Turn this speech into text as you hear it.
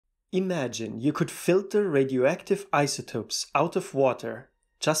Imagine you could filter radioactive isotopes out of water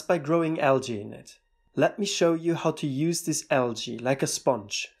just by growing algae in it. Let me show you how to use this algae like a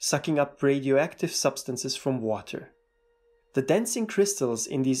sponge, sucking up radioactive substances from water. The dancing crystals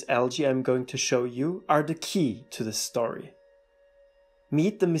in these algae I'm going to show you are the key to this story.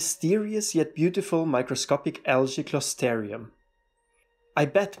 Meet the mysterious yet beautiful microscopic algae Closterium. I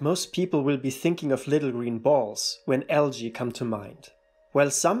bet most people will be thinking of little green balls when algae come to mind.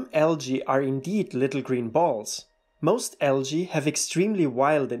 While some algae are indeed little green balls, most algae have extremely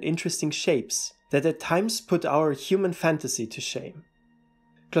wild and interesting shapes that at times put our human fantasy to shame.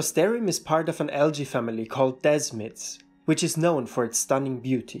 Closterium is part of an algae family called Desmids, which is known for its stunning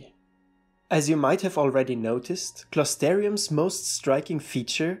beauty. As you might have already noticed, Closterium's most striking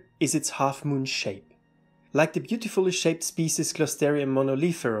feature is its half-moon shape, like the beautifully shaped species Closterium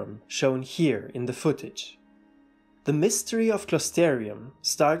monoliferum shown here in the footage. The mystery of Closterium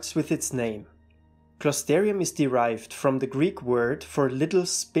starts with its name. Closterium is derived from the Greek word for little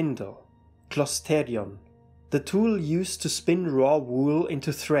spindle, klosterion, the tool used to spin raw wool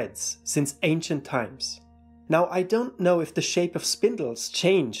into threads since ancient times. Now, I don't know if the shape of spindles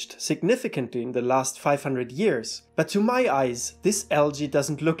changed significantly in the last 500 years, but to my eyes, this algae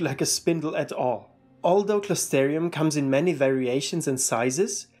doesn't look like a spindle at all. Although Closterium comes in many variations and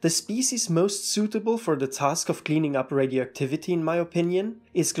sizes, the species most suitable for the task of cleaning up radioactivity, in my opinion,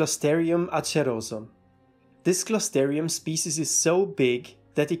 is Closterium acerosum. This Closterium species is so big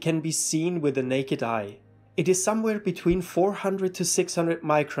that it can be seen with the naked eye. It is somewhere between 400 to 600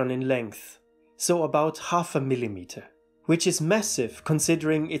 micron in length, so about half a millimeter, which is massive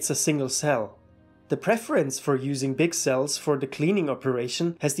considering it's a single cell. The preference for using big cells for the cleaning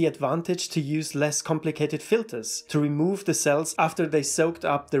operation has the advantage to use less complicated filters to remove the cells after they soaked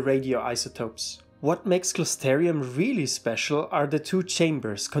up the radioisotopes. What makes Closterium really special are the two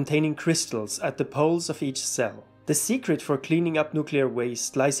chambers containing crystals at the poles of each cell. The secret for cleaning up nuclear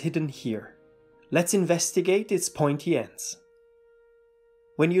waste lies hidden here. Let's investigate its pointy ends.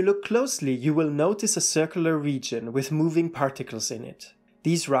 When you look closely, you will notice a circular region with moving particles in it.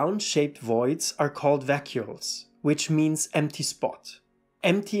 These round-shaped voids are called vacuoles, which means empty spot.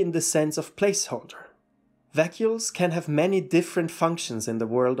 Empty in the sense of placeholder. Vacuoles can have many different functions in the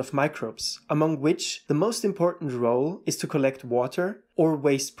world of microbes, among which the most important role is to collect water or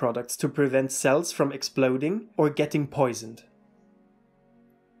waste products to prevent cells from exploding or getting poisoned.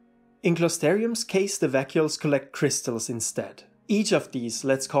 In Closterium's case, the vacuoles collect crystals instead. Each of these,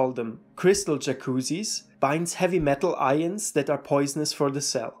 let's call them crystal jacuzzis, binds heavy metal ions that are poisonous for the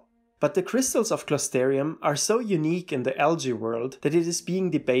cell. But the crystals of Closterium are so unique in the algae world that it is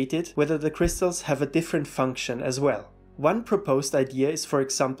being debated whether the crystals have a different function as well. One proposed idea is, for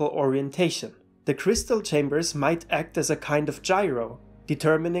example, orientation. The crystal chambers might act as a kind of gyro,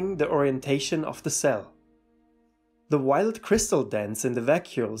 determining the orientation of the cell. The wild crystal dance in the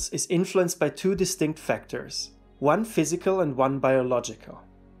vacuoles is influenced by two distinct factors. One physical and one biological.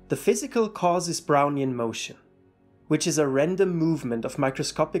 The physical cause is Brownian motion, which is a random movement of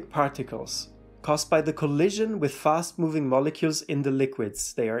microscopic particles caused by the collision with fast-moving molecules in the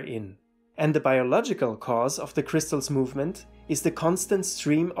liquids they are in. And the biological cause of the crystal's movement is the constant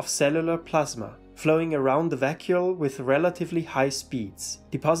stream of cellular plasma flowing around the vacuole with relatively high speeds,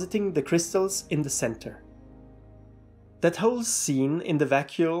 depositing the crystals in the center. That whole scene in the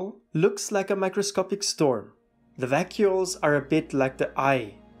vacuole looks like a microscopic storm. The vacuoles are a bit like the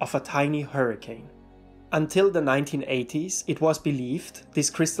eye of a tiny hurricane. Until the 1980s, it was believed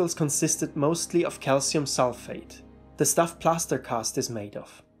these crystals consisted mostly of calcium sulfate, the stuff plaster cast is made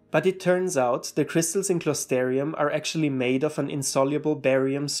of. But it turns out the crystals in Closterium are actually made of an insoluble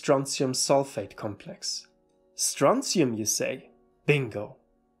barium-strontium sulfate complex. Strontium, you say? Bingo!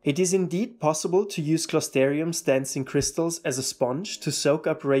 It is indeed possible to use Closterium's dancing crystals as a sponge to soak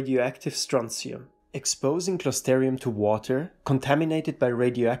up radioactive strontium. Exposing Closterium to water, contaminated by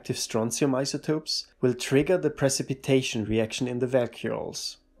radioactive strontium isotopes, will trigger the precipitation reaction in the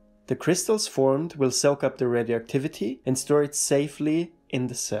vacuoles. The crystals formed will soak up the radioactivity and store it safely in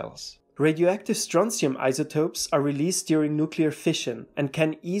the cells. Radioactive strontium isotopes are released during nuclear fission and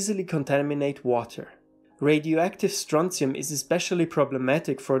can easily contaminate water. Radioactive strontium is especially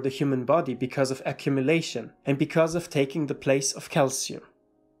problematic for the human body because of accumulation and because of taking the place of calcium.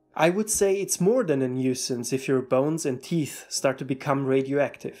 I would say it's more than a nuisance if your bones and teeth start to become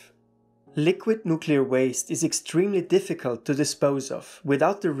radioactive. Liquid nuclear waste is extremely difficult to dispose of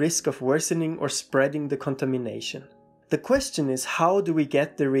without the risk of worsening or spreading the contamination. The question is, how do we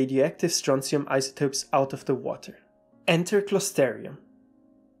get the radioactive strontium isotopes out of the water? Enter Closterium.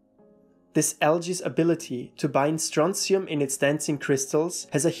 This algae's ability to bind strontium in its dancing crystals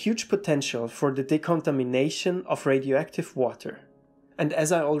has a huge potential for the decontamination of radioactive water. And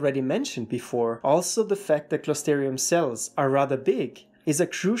as I already mentioned before, also the fact that Closterium cells are rather big is a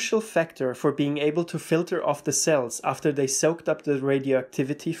crucial factor for being able to filter off the cells after they soaked up the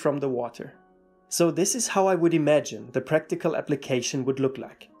radioactivity from the water. So this is how I would imagine the practical application would look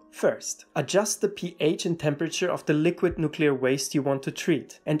like. First, adjust the pH and temperature of the liquid nuclear waste you want to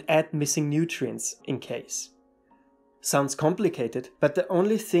treat and add missing nutrients in case. Sounds complicated, but the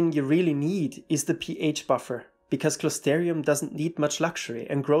only thing you really need is the pH buffer, because Closterium doesn't need much luxury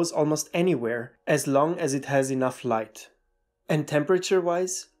and grows almost anywhere as long as it has enough light. And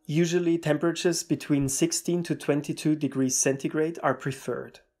temperature-wise, usually temperatures between 16 to 22 degrees centigrade are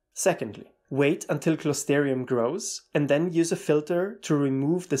preferred. Secondly, wait until Closterium grows and then use a filter to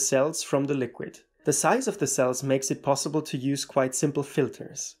remove the cells from the liquid. The size of the cells makes it possible to use quite simple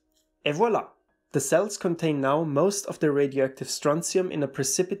filters. Et voilà! The cells contain now most of the radioactive strontium in a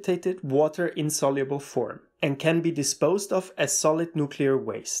precipitated, water-insoluble form and can be disposed of as solid nuclear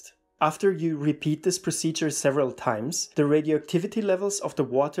waste. After you repeat this procedure several times, the radioactivity levels of the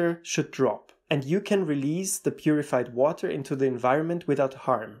water should drop, and you can release the purified water into the environment without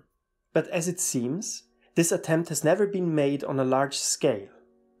harm. But as it seems, this attempt has never been made on a large scale.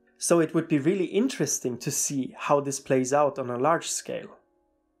 So it would be really interesting to see how this plays out on a large scale.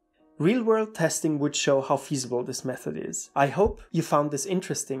 Real-world testing would show how feasible this method is. I hope you found this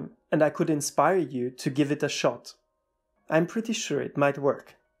interesting and I could inspire you to give it a shot. I'm pretty sure it might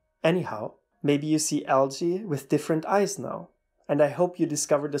work. Anyhow, maybe you see algae with different eyes now, and I hope you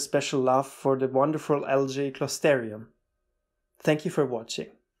discovered a special love for the wonderful algae Closterium. Thank you for watching.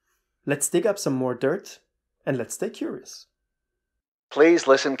 Let's dig up some more dirt, and let's stay curious. Please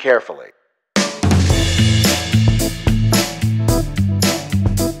listen carefully.